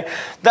 day,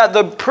 that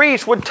the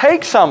priests would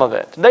take some of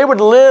it. They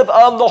would live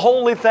of the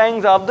holy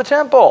things of the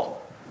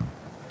temple.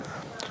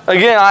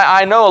 Again,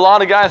 I know a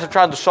lot of guys have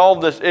tried to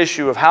solve this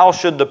issue of how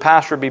should the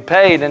pastor be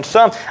paid. And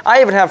I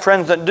even have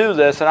friends that do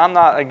this, and I'm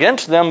not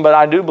against them, but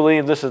I do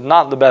believe this is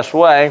not the best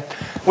way.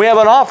 We have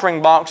an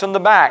offering box in the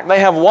back. They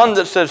have one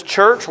that says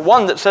church,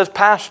 one that says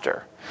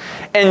pastor.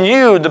 And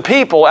you, the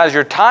people, as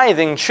you're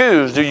tithing,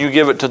 choose, do you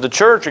give it to the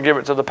church or give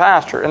it to the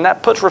pastor? And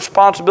that puts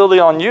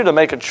responsibility on you to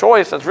make a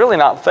choice that's really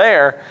not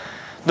fair.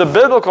 The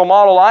biblical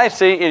model I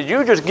see is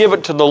you just give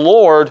it to the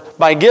Lord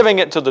by giving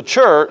it to the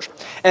church,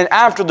 and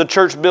after the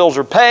church bills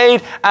are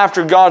paid,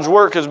 after God's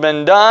work has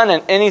been done,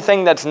 and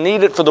anything that's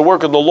needed for the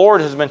work of the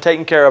Lord has been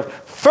taken care of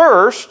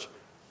first,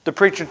 the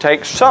preacher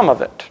takes some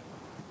of it.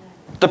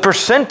 The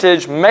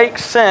percentage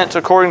makes sense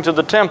according to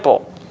the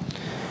temple.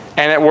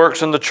 And it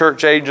works in the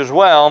church age as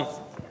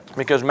well,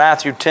 because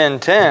Matthew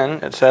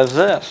 10:10, it says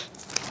this.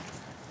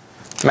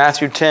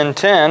 Matthew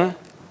 10:10,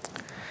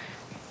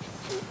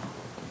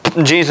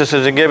 Jesus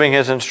is giving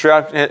his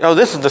instruction. Oh,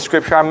 this is the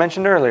scripture I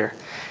mentioned earlier.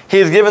 He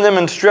has given them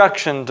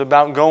instructions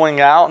about going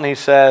out, and he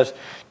says,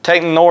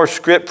 take nor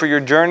scrip for your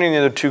journey,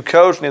 neither two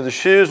coats, neither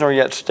shoes, nor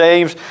yet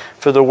staves,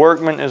 for the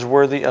workman is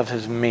worthy of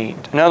his meat.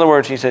 In other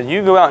words, he said,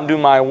 you go out and do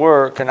my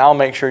work, and I'll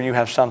make sure you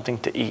have something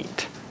to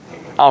eat.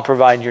 I'll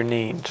provide your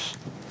needs.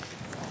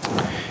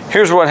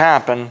 Here's what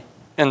happened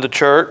in the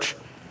church.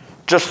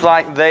 Just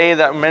like they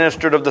that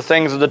ministered of the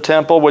things of the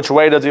temple, which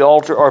wait at the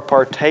altar, are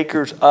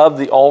partakers of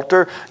the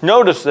altar.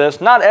 Notice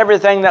this, not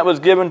everything that was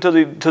given to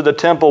the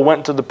temple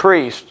went to the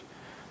priest,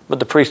 but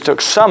the priest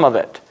took some of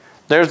it.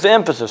 There's the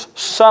emphasis,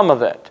 some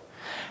of it.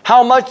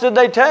 How much did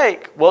they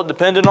take? Well, it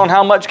depended on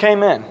how much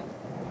came in.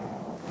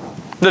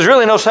 There's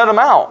really no set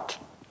amount.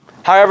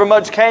 However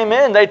much came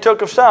in, they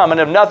took of some.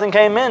 And if nothing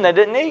came in, they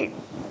didn't eat.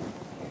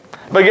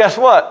 But guess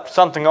what?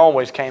 Something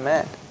always came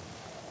in.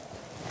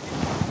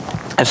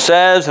 It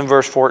says in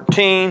verse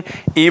 14,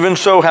 even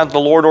so hath the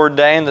Lord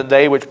ordained that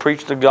they which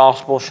preach the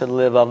gospel should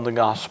live of the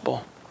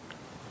gospel.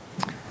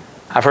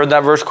 I've heard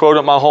that verse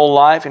quoted my whole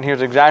life, and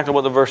here's exactly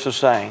what the verse is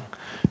saying.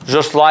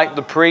 Just like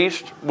the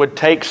priest would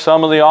take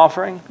some of the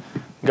offering,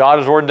 God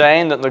has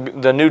ordained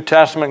that the New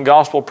Testament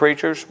gospel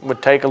preachers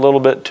would take a little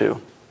bit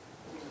too.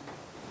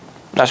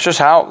 That's just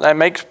how, that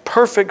makes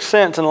perfect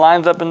sense and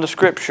lines up in the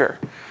Scripture.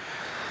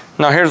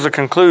 Now here's the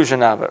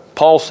conclusion of it.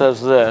 Paul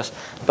says this,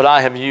 but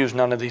I have used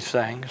none of these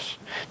things.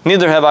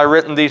 Neither have I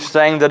written these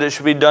things that it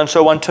should be done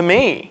so unto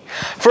me.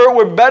 For it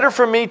were better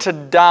for me to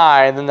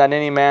die than that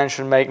any man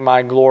should make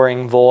my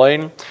glorying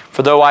void.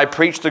 For though I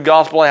preach the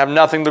gospel, I have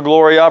nothing to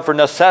glory of, for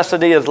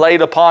necessity is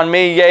laid upon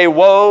me. Yea,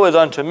 woe is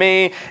unto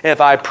me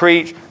if I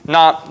preach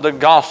not the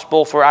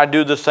gospel, for I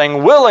do this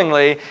thing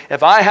willingly.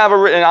 If I have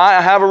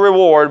a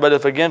reward, but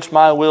if against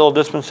my will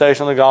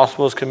dispensation of the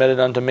gospel is committed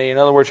unto me. In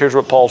other words, here's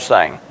what Paul's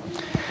saying.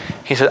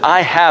 He said,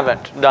 I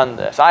haven't done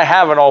this. I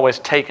haven't always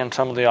taken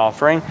some of the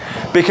offering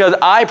because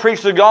I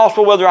preach the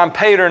gospel whether I'm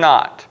paid or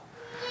not.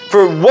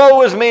 For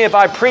woe is me if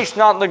I preach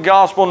not the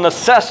gospel.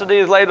 Necessity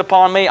is laid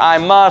upon me. I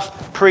must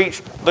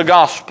preach the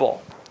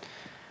gospel.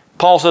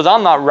 Paul says,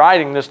 I'm not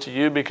writing this to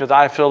you because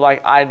I feel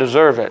like I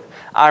deserve it.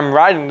 I'm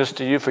writing this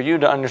to you for you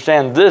to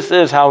understand this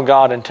is how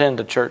God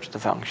intended the church to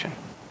function.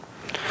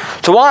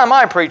 So why am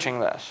I preaching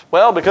this?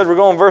 Well, because we're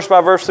going verse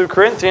by verse through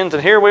Corinthians,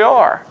 and here we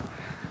are.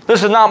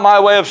 This is not my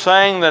way of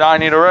saying that I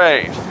need a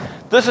raise.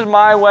 This is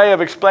my way of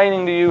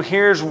explaining to you,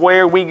 here's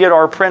where we get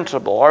our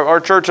principle.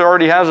 Our church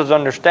already has this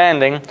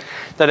understanding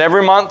that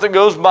every month that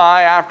goes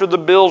by, after the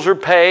bills are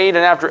paid and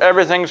after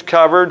everything's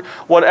covered,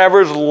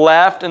 whatever's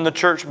left in the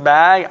church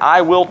bag,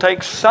 I will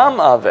take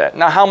some of it.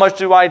 Now, how much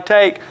do I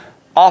take?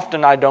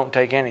 Often I don't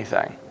take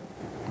anything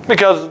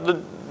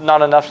because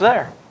not enough's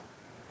there.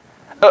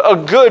 A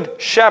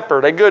good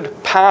shepherd, a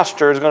good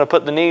pastor is going to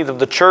put the needs of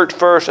the church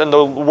first and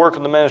the work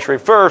of the ministry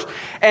first.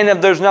 And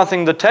if there's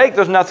nothing to take,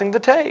 there's nothing to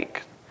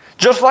take.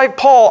 Just like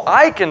Paul,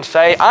 I can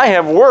say, I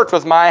have worked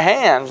with my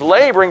hands,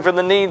 laboring for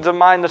the needs of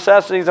my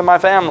necessities and my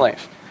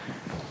families.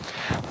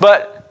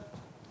 But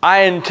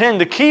I intend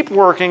to keep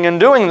working and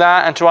doing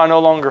that until I no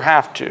longer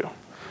have to.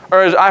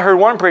 Or as I heard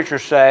one preacher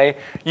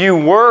say, you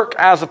work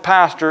as a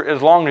pastor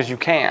as long as you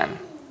can.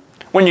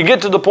 When you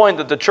get to the point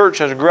that the church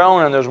has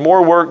grown and there's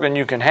more work than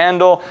you can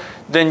handle,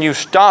 then you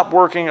stop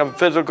working a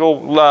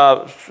physical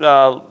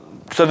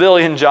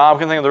civilian job. I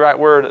can't think of the right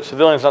word.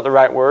 Civilian's not the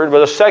right word,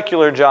 but a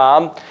secular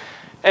job,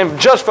 and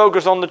just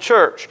focus on the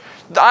church.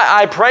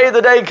 I pray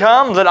the day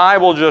comes that I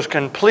will just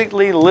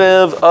completely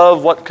live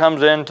of what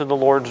comes into the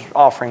Lord's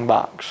offering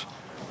box.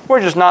 We're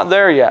just not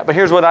there yet. But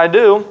here's what I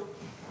do.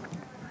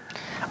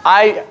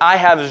 I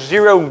have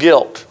zero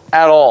guilt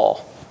at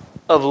all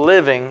of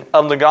living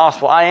of the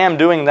gospel. I am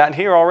doing that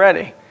here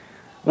already.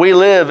 We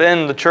live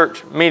in the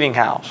church meeting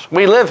house.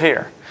 We live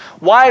here.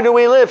 Why do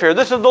we live here?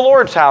 This is the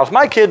Lord's house.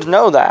 My kids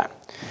know that.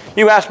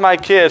 You ask my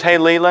kids, hey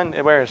Leland,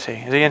 where is he?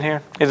 Is he in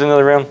here? He's in the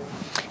other room?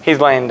 He's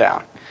laying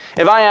down.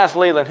 If I ask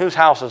Leland, whose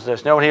house is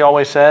this? You know what he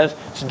always says?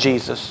 It's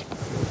Jesus.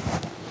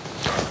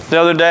 The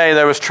other day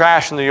there was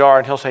trash in the yard,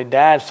 and he'll say,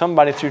 Dad,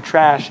 somebody threw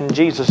trash in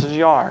Jesus'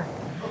 yard.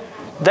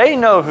 They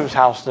know whose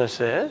house this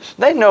is.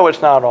 They know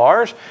it's not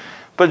ours.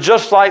 But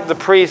just like the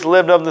priest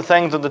lived of the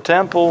things of the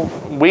temple,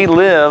 we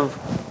live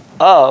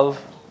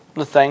of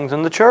the things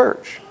in the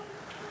church.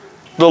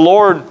 The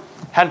Lord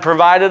had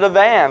provided a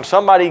van.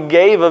 Somebody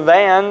gave a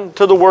van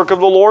to the work of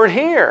the Lord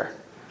here.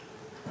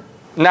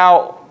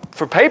 Now,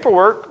 for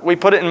paperwork, we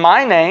put it in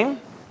my name,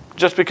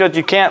 just because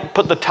you can't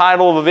put the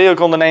title of a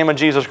vehicle in the name of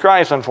Jesus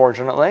Christ,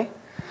 unfortunately.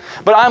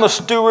 But I'm a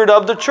steward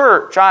of the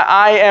church.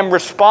 I am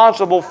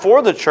responsible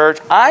for the church.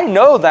 I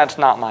know that's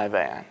not my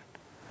van.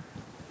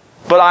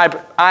 But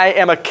I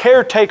am a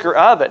caretaker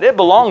of it. It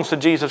belongs to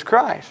Jesus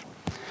Christ.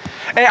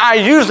 And I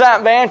use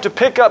that van to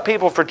pick up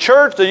people for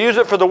church, to use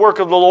it for the work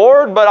of the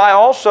Lord, but I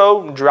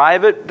also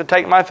drive it to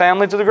take my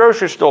family to the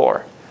grocery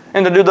store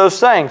and to do those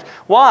things.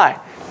 Why?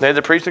 They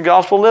that preach the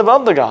gospel live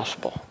of the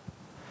gospel.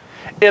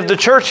 If the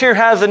church here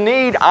has a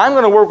need, I'm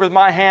going to work with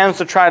my hands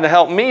to try to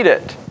help meet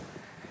it.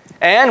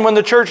 And when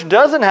the church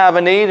doesn't have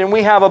a need and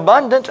we have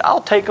abundance,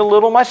 I'll take a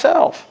little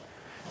myself.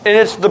 And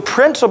it's the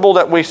principle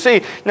that we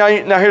see. Now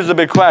here's the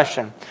big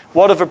question.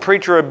 What if a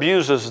preacher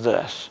abuses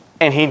this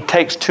and he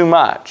takes too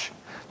much?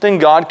 Then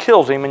God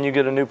kills him and you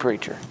get a new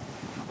preacher.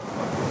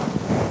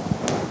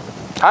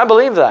 I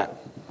believe that.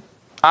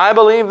 I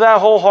believe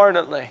that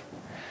wholeheartedly.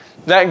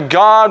 That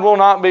God will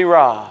not be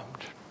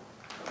robbed.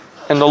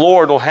 And the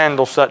Lord will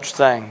handle such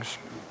things.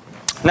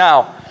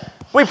 Now,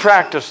 we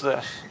practice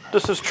this.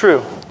 This is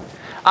true.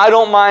 I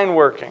don't mind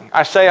working.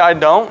 I say I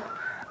don't.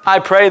 I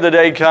pray the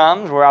day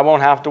comes where I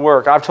won't have to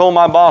work. I've told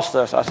my boss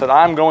this. I said,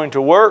 I'm going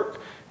to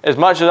work as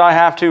much as I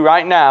have to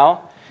right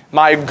now.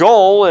 My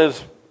goal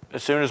is,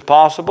 as soon as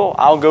possible,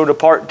 I'll go to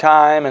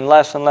part-time and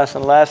less and less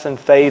and less and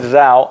phase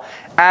out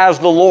as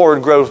the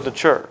Lord grows the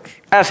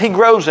church, as He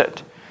grows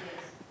it.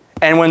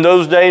 And when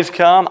those days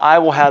come, I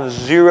will have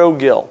zero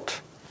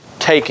guilt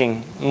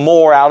taking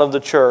more out of the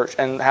church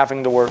and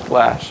having to work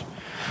less.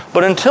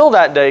 But until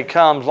that day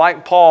comes,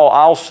 like Paul,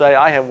 I'll say,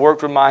 I have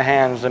worked with my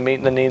hands to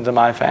meet the needs of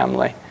my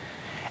family.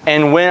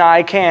 And when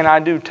I can, I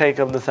do take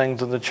of the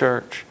things of the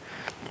church.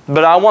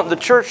 But I want the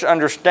church to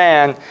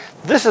understand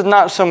this is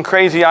not some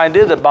crazy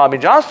idea that Bobby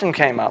Johnston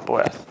came up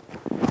with.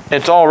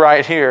 It's all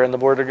right here in the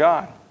Word of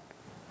God.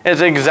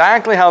 It's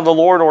exactly how the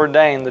Lord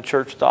ordained the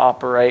church to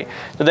operate.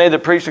 The day that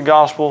preach the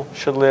gospel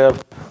should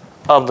live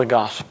of the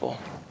gospel.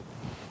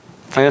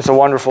 And it's a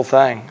wonderful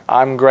thing.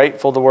 I'm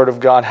grateful the Word of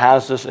God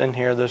has this in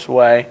here this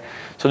way.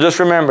 So just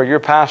remember, your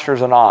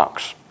pastor's an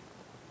ox.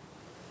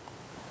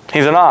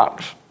 He's an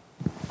ox.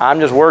 I'm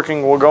just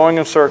working, we're going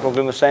in circles,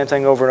 doing the same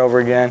thing over and over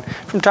again.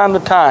 From time to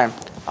time,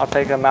 I'll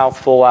take a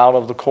mouthful out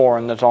of the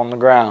corn that's on the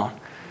ground.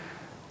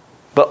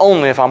 But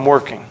only if I'm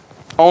working.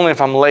 Only if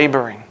I'm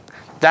laboring.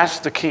 That's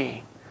the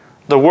key.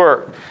 The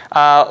work.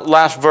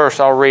 Last verse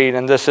I'll read,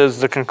 and this is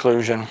the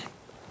conclusion.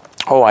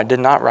 Oh, I did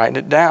not write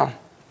it down.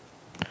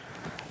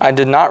 I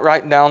did not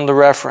write down the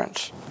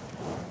reference.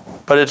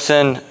 But it's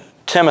in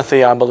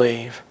Timothy, I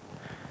believe.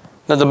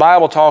 That the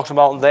Bible talks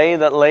about they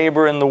that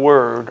labor in the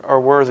word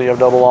are worthy of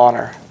double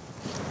honor.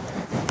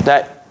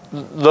 That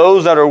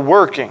those that are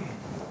working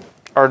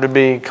are to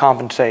be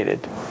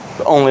compensated.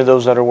 But only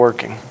those that are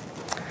working.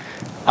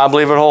 I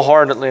believe it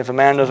wholeheartedly. If a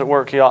man doesn't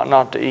work, he ought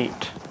not to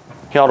eat.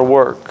 He ought to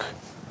work.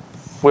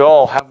 We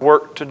all have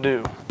work to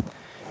do.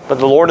 But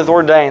the Lord hath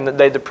ordained that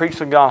they that preach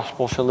the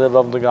gospel shall live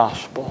of the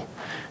gospel.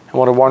 And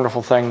what a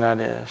wonderful thing that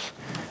is.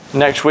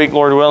 Next week,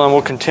 Lord willing,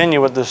 we'll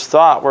continue with this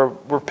thought.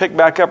 We're picked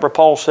back up where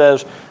Paul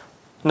says,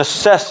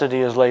 necessity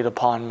is laid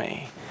upon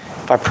me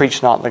if I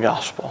preach not the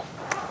gospel.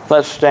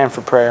 Let's stand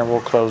for prayer and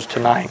we'll close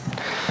tonight.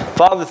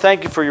 Father,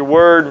 thank you for your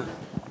word.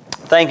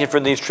 Thank you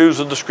for these truths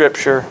of the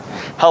Scripture.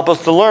 Help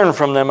us to learn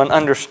from them and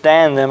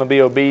understand them and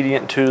be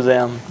obedient to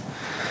them.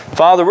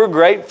 Father, we're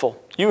grateful.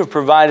 You have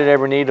provided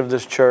every need of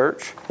this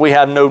church. We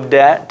have no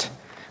debt.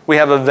 We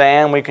have a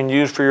van we can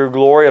use for your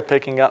glory of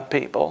picking up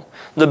people.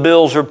 The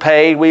bills are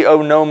paid. We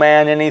owe no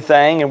man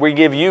anything, and we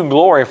give you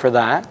glory for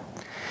that.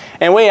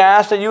 And we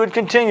ask that you would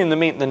continue to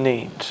meet the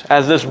needs.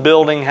 As this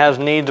building has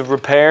needs of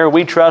repair,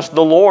 we trust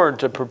the Lord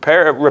to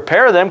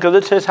repair them because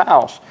it's His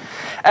house.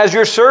 As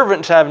your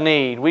servants have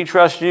need, we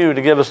trust you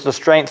to give us the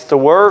strength to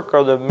work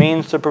or the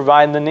means to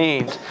provide the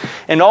needs.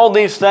 In all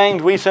these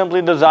things, we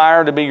simply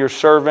desire to be your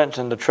servants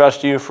and to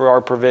trust you for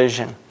our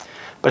provision.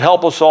 But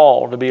help us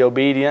all to be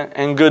obedient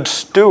and good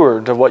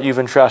stewards of what you've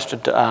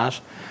entrusted to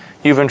us.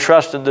 You've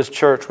entrusted this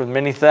church with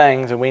many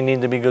things, and we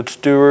need to be good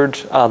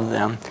stewards of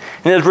them.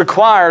 And it is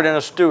required in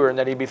a steward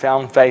that he be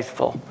found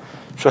faithful.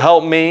 So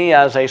help me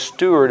as a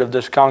steward of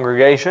this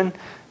congregation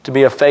to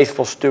be a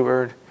faithful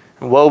steward.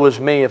 And woe is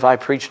me if I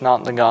preach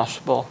not the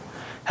gospel.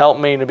 Help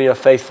me to be a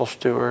faithful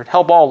steward.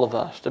 Help all of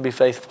us to be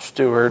faithful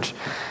stewards.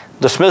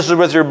 Dismiss us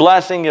with your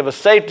blessing. Give us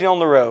safety on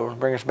the road.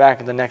 Bring us back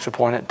at the next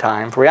appointed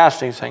time. For we ask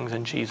these things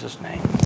in Jesus' name.